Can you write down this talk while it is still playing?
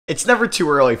It's never too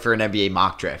early for an NBA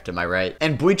mock draft, am I right?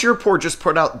 And Bleacher Report just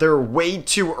put out their way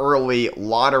too early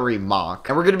lottery mock,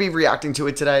 and we're going to be reacting to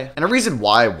it today. And the reason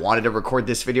why I wanted to record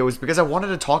this video is because I wanted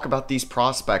to talk about these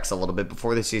prospects a little bit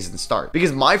before the season starts.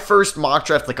 Because my first mock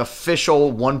draft, like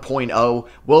official 1.0,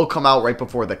 will come out right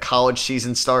before the college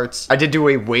season starts. I did do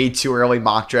a way too early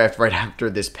mock draft right after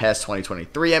this past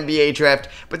 2023 NBA draft,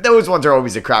 but those ones are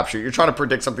always a crapshoot. You're trying to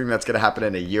predict something that's going to happen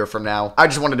in a year from now. I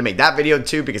just wanted to make that video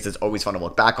too because it's always fun to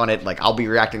look back on it. Like, I'll be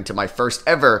reacting to my first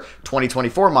ever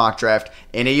 2024 mock draft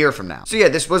in a year from now. So yeah,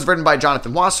 this was written by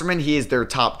Jonathan Wasserman. He is their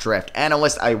top draft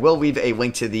analyst. I will leave a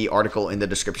link to the article in the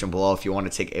description below if you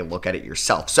want to take a look at it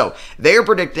yourself. So they are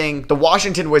predicting the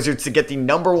Washington Wizards to get the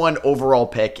 #1 overall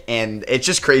pick, and it's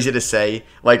just crazy to say,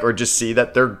 like, or just see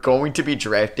that they're going to be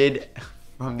drafted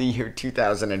from the year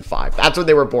 2005. That's when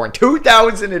they were born.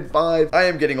 2005. I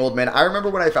am getting old, man. I remember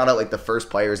when I found out, like, the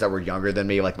first players that were younger than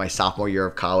me, like my sophomore year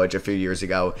of college a few years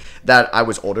ago, that I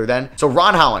was older than. So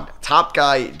Ron Holland, top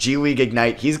guy, G League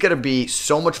Ignite. He's going to be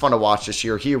so much fun to watch this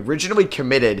year. He originally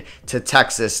committed to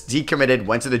Texas, decommitted,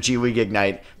 went to the G League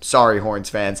Ignite. Sorry,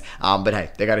 Horns fans. But hey,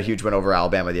 they got a huge win over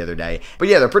Alabama the other day. But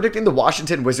yeah, they're predicting the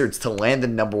Washington Wizards to land the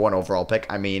 #1 overall pick.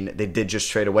 I mean, they did just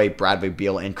trade away Bradley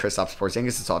Beal and Kristaps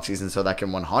Porzingis this offseason, so that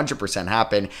can 100%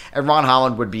 happen, and Ron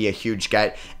Holland would be a huge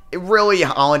get. Really,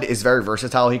 Holland is very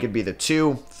versatile. He could be the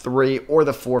 2, 3, or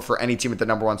the 4 for any team at the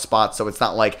 #1 spot. So it's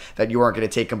not like that you aren't going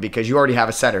to take him because you already have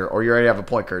a center or you already have a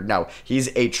point guard. No, he's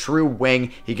a true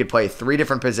wing. He could play 3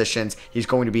 different positions. He's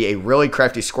going to be a really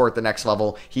crafty scorer at the next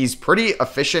level. He's pretty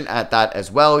efficient at that as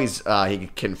well. He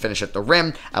can finish at the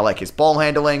rim. I like his ball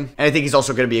handling, and I think he's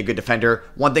also going to be a good defender.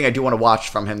 One thing I do want to watch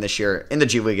from him this year in the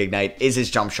G League Ignite is his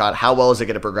jump shot. How well is it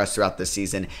going to progress throughout this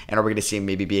season, and are we going to see him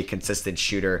maybe be a consistent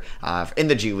shooter in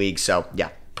the G League? So yeah,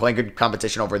 playing good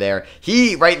competition over there.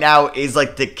 He right now is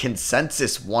like the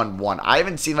consensus 1-1. I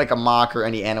haven't seen like a mock or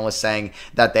any analyst saying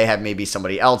that they have maybe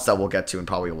somebody else that we'll get to in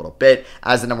probably a little bit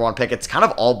as the #1 pick. It's kind of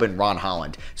all been Ron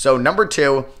Holland. So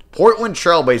 #2, Portland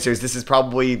Trailblazers. This is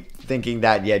probably thinking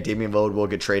that, yeah, Damian Lillard will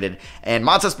get traded. And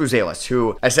Montas Buzelis,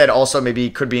 who I said also maybe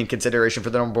could be in consideration for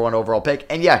the #1 overall pick.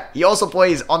 And yeah, he also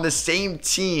plays on the same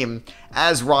team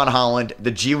as Ron Holland,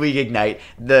 the G League Ignite.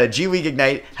 The G League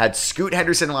Ignite had Scoot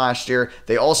Henderson last year.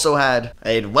 They also had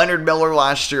Leonard Miller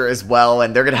last year as well.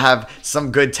 And they're going to have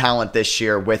some good talent this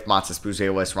year with Montas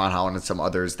Buzelis, Ron Holland, and some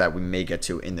others that we may get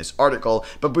to in this article.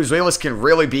 But Buzelis can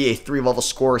really be a 3-level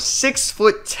scorer,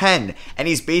 6'10", and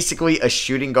he's basically a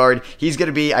shooting guard. He's going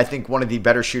to be, I think, one of the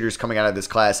better shooters coming out of this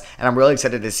class, and I'm really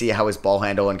excited to see how his ball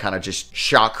handle and kind of just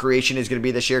shot creation is going to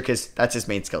be this year, because that's his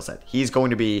main skill set. He's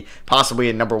going to be possibly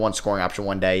a #1 scoring option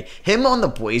one day. Him on the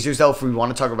Blazers, though, if we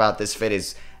want to talk about this fit,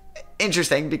 is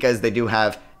interesting because they do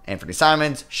have Anthony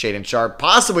Simons, Shaedon Sharpe,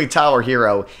 possibly Tyler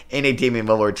Hero in a Damian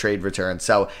Lillard trade return.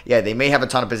 So, yeah, they may have a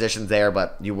ton of positions there,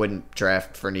 but you wouldn't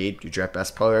draft for need. You draft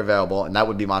best player available, and that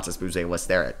would be Montas Buzelis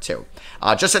there at 2.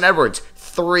 Justin Edwards,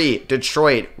 3,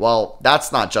 Detroit. Well,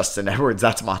 that's not Justin Edwards.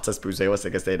 That's Montas Buzelis. I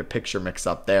guess they had a picture mix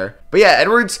up there. But yeah,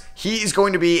 Edwards, he's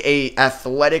going to be a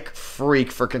athletic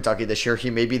freak for Kentucky this year.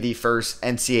 He may be the first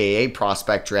NCAA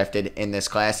prospect drafted in this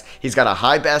class. He's got a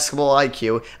high basketball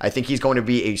IQ. I think he's going to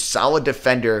be a solid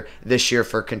defender this year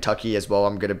for Kentucky as well.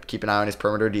 I'm going to keep an eye on his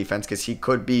perimeter defense because he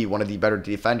could be one of the better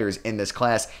defenders in this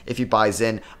class if he buys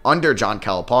in under John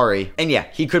Calipari. And yeah,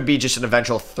 he could be just an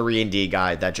eventual 3-and-D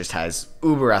guy that just has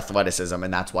uber athleticism,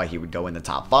 and that's why he would go in the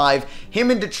top 5.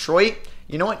 Him in Detroit,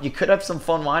 you know what? You could have some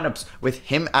fun lineups with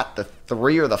him at the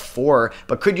 3 or the 4,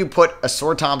 but could you put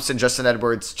Asor Thompson, Justin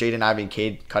Edwards, Jaden Ivey,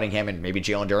 Cade Cunningham, and maybe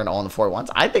Jalen Duren all in the 4 at once?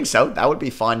 I think so. That would be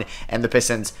fun. And the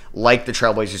Pistons, like the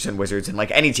Trailblazers and Wizards, and like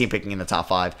any team picking in the top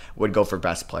 5, would go for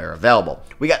best player available.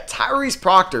 We got Tyrese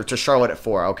Proctor to Charlotte at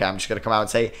 4. Okay, I'm just going to come out and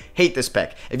say, hate this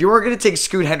pick. If you were going to take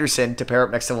Scoot Henderson to pair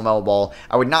up next to LaMelo Ball,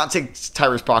 I would not take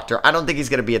Tyrese Proctor. I don't think he's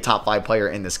going to be a top 5 player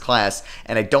in this class,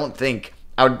 and I don't think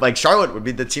Charlotte would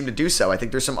be the team to do so. I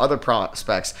think there's some other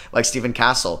prospects like Stephen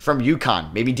Castle from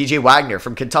UConn, maybe DJ Wagner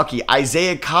from Kentucky,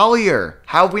 Isaiah Collier.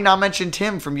 How have we not mentioned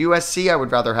him from USC? I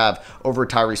would rather have over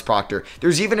Tyrese Proctor.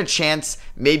 There's even a chance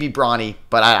maybe Bronny,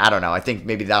 but I don't know. I think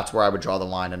maybe that's where I would draw the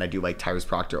line, and I do like Tyrese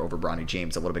Proctor over Bronny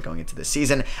James a little bit going into this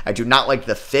season. I do not like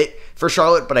the fit for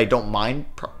Charlotte, but I don't mind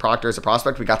Proctor as a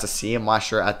prospect. We got to see him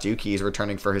last year at Duke. He's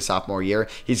returning for his sophomore year.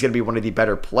 He's going to be one of the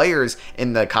better players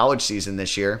in the college season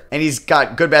this year, and he's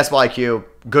got good basketball IQ,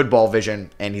 good ball vision,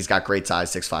 and he's got great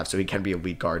size, 6'5", so he can be a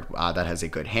lead guard that has a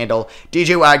good handle.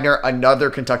 DJ Wagner, another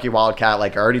Kentucky Wildcat,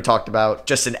 like I already talked about.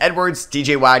 Justin Edwards,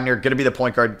 DJ Wagner, going to be the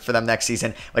point guard for them next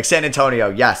season. Like San Antonio,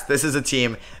 yes, this is a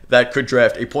team that could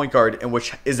draft a point guard in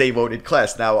which is a loaded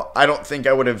class. Now, I don't think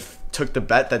I would have took the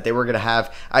bet that they were going to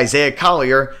have Isaiah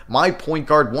Collier, my point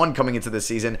guard 1 coming into the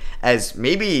season, as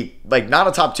maybe like not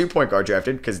a top 2 point guard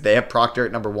drafted, because they have Proctor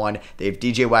at number 1, they have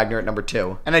DJ Wagner at number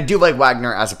 2, and I do like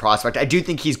Wagner as a prospect. I do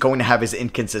think he's going to have his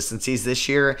inconsistencies this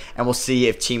year, and we'll see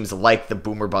if teams like the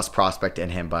boomer bust prospect in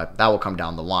him, but that will come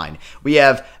down the line. We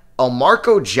have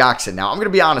Marco Jackson. Now, I'm going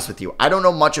to be honest with you. I don't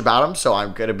know much about him, so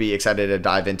I'm going to be excited to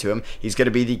dive into him. He's going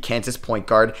to be the Kansas point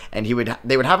guard, and they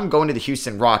would have him going to the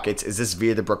Houston Rockets. Is this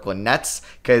via the Brooklyn Nets?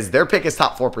 Because their pick is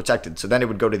top 4 protected, so then it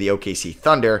would go to the OKC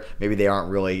Thunder. Maybe they aren't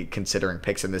really considering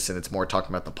picks in this, and it's more talking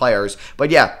about the players.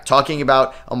 But yeah, talking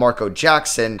about Marco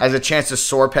Jackson has a chance to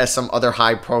soar past some other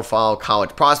high-profile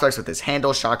college prospects with his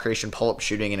handle, shot creation, pull-up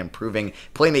shooting, and improving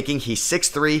playmaking. He's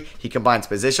 6'3". He combines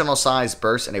positional size,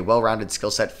 burst, and a well-rounded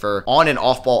skill set for on and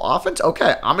off ball offense.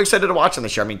 Okay, I'm excited to watch him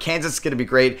this year. I mean, Kansas is going to be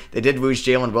great. They did lose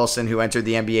Jalen Wilson, who entered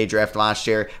the NBA draft last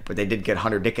year, but they did get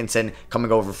Hunter Dickinson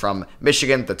coming over from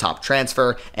Michigan, the top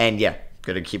transfer. And yeah,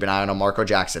 going to keep an eye on Marco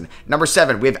Jackson. Number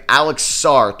 7, we have Alex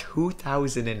Sarr,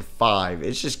 2005.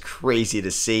 It's just crazy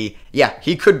to see. Yeah,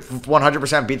 he could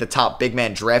 100% be the top big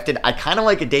man drafted. I kind of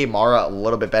like Ade Mara a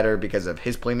little bit better because of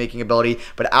his playmaking ability,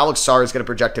 but Alex Sarr is going to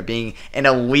project to being an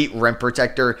elite rim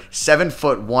protector.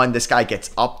 7'1". This guy gets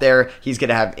up there. He's going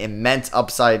to have immense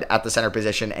upside at the center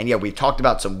position. And yeah, we talked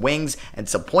about some wings and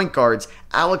some point guards.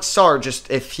 Alex Sarr,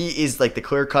 just if he is like the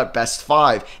clear-cut best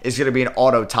 5, is going to be an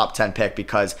auto top 10 pick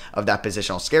because of that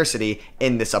positional scarcity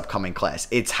in this upcoming class.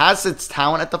 It has its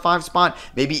talent at the 5 spot,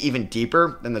 maybe even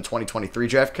deeper than the 2023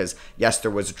 draft, because yes, there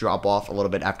was a drop off a little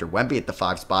bit after Wemby at the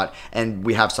 5 spot, and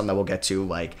we have some that we'll get to,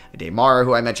 like Ade Mara,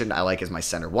 who I mentioned I like as my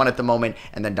center 1 at the moment,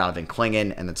 and then Donovan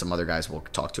Clingan, and then some other guys we'll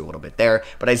talk to a little bit there.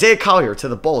 But Isaiah Collier to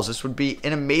the Bulls, this would be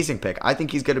an amazing pick. I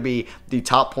think he's going to be the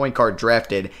top point guard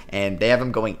drafted, and they have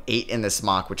him going 8 in this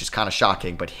mock, which is kind of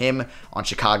shocking, but him on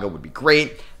Chicago would be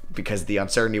great because of the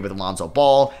uncertainty with Alonzo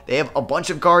Ball. They have a bunch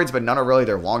of guards, but none are really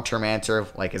their long-term answer.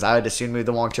 Like, as I would assume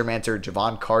the long-term answer,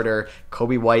 Javon Carter,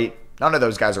 Kobe White, none of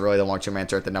those guys are really the long-term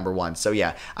answer at the number 1. So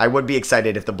yeah, I would be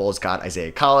excited if the Bulls got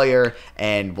Isaiah Collier,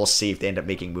 and we'll see if they end up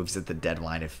making moves at the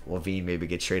deadline. If LaVine maybe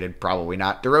gets traded, probably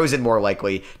not. DeRozan more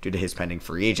likely due to his pending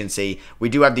free agency. We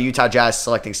do have the Utah Jazz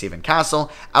selecting Stephen Castle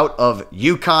out of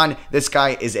UConn. This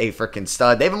guy is a freaking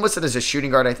stud. They have him listed as a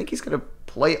shooting guard. I think he's going to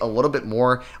play a little bit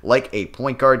more like a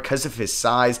point guard because of his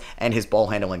size and his ball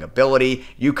handling ability.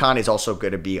 UConn is also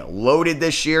going to be loaded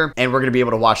this year, and we're going to be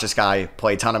able to watch this guy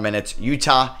play a ton of minutes.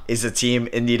 Utah is a team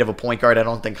in need of a point guard. I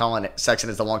don't think Colin Sexton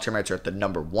is the long-term answer at the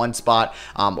number 1 spot,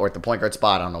 or at the point guard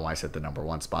spot. I don't know why I said the number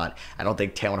 1 spot. I don't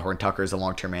think Taylor Horton-Tucker is a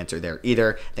long-term answer there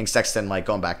either. I think Sexton, like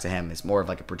going back to him, is more of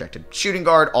like a projected shooting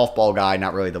guard, off-ball guy,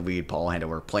 not really the lead ball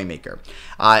handler, playmaker.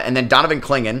 And then Donovan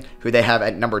Clingan, who they have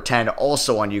at number 10,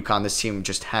 also on UConn. This team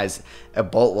just has a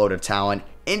boatload of talent.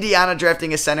 Indiana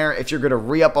drafting a center. If you're going to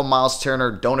re-up on Miles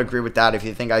Turner, don't agree with that. If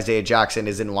you think Isaiah Jackson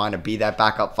is in line to be that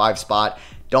backup 5 spot,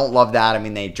 don't love that. I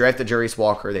mean, they drafted Jarius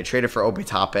Walker. They traded for Obi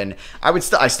Toppin. I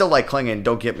still like Clingan,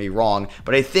 don't get me wrong,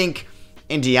 but I think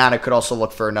Indiana could also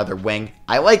look for another wing.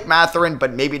 I like Mathurin,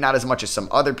 but maybe not as much as some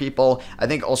other people. I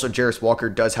think also Jarius Walker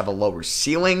does have a lower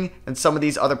ceiling than some of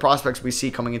these other prospects we see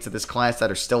coming into this class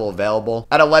that are still available.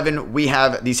 At 11, we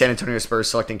have the San Antonio Spurs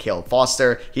selecting Caleb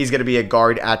Foster. He's going to be a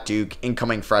guard at Duke,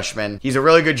 incoming freshman. He's a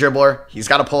really good dribbler. He's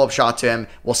got a pull-up shot to him.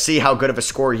 We'll see how good of a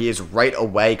scorer he is right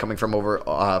away coming from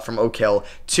Oak Hill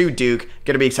to Duke.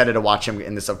 Going to be excited to watch him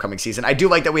in this upcoming season. I do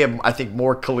like that we have, I think,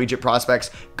 more collegiate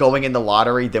prospects going in the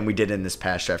lottery than we did in this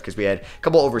past draft, because we had a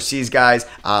couple overseas guys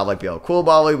like Bilal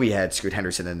Koulibaly. We had Scoot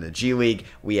Henderson in the G League.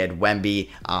 We had Wemby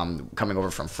coming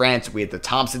over from France. We had the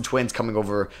Thompson twins coming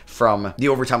over from the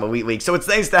Overtime Elite League. So it's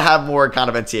nice to have more kind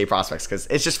of NCAA prospects, because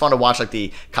it's just fun to watch like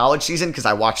the college season, because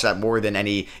I watch that more than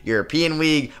any European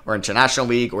league or international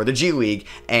league or the G League,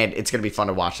 and it's going to be fun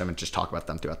to watch them and just talk about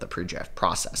them throughout the pre-draft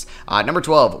process. Number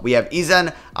 12, we have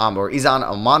Izan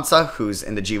Almansa, who's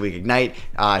in the G League Ignite.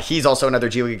 He's also another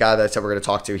G League guy that we're going to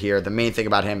talk to here. The main thing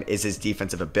about him is his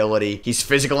defensive ability. He's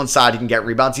physical inside. He can get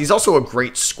rebounds. He's also a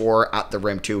great scorer at the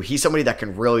rim too. He's somebody that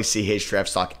can really see his draft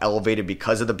stock elevated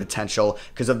because of the potential,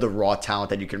 because of the raw talent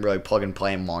that you can really plug and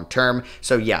play him long term.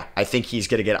 So yeah, I think he's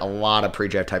going to get a lot of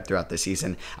pre-draft hype throughout the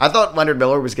season. I thought Leonard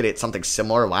Miller was going to get something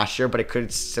similar last year, but it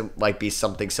could be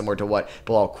something similar to what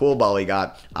Bilal Koulibaly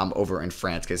got over in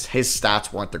France, because his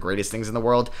stats weren't the greatest things in the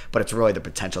world, but it's really the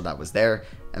potential that was there.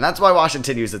 And that's why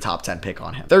Washington used the top 10 pick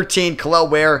on him. 13, Kel'el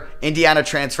Ware, Indiana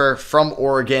transfer from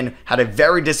Oregon, had a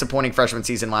very disappointing freshman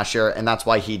season last year, and that's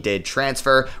why he did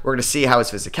transfer. We're going to see how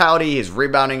his physicality, his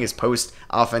rebounding, his post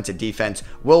offensive defense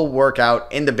will work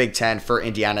out in the Big Ten for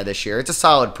Indiana this year. It's a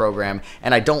solid program,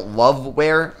 and I don't love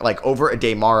where, like, over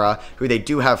Ade Mara, who they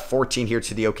do have 14 here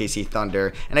to the OKC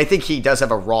Thunder, and I think he does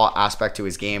have a raw aspect to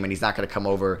his game, and he's not going to come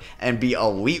over and be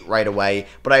elite right away,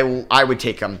 but I would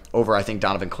take him over, I think,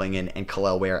 Donovan Clingan and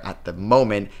Kel'el Ware at the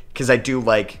moment, because I do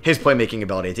like his playmaking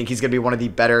ability. I think he's going to be one of the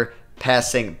better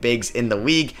passing bigs in the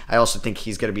league. I also think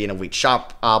he's going to be an elite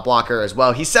shot blocker as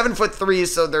well. He's 7'3",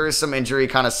 so there is some injury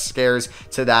kind of scares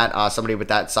to that. Somebody with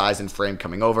that size and frame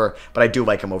coming over, but I do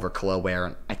like him over Kel'el Ware,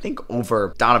 and I think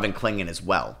over Donovan Clingan as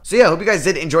well. So yeah, I hope you guys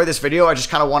did enjoy this video. I just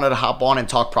kind of wanted to hop on and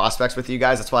talk prospects with you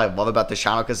guys. That's what I love about this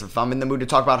channel, because if I'm in the mood to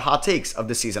talk about hot takes of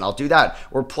the season, I'll do that,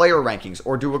 or player rankings,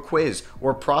 or do a quiz,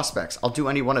 or prospects. I'll do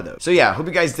any one of those. So yeah, I hope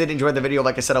you guys did enjoy the video.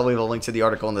 Like I said, I'll leave a link to the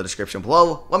article in the description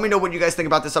below. Let me know what you guys think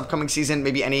about this upcoming season.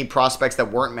 Maybe any prospects that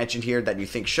weren't mentioned here that you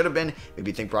think should have been.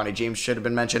 Maybe you think Bronny James should have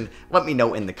been mentioned. Let me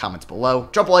know in the comments below.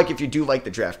 Drop a like if you do like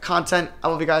the draft content. I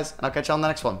love you guys, and I'll catch you on the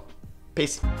next one.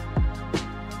 Peace.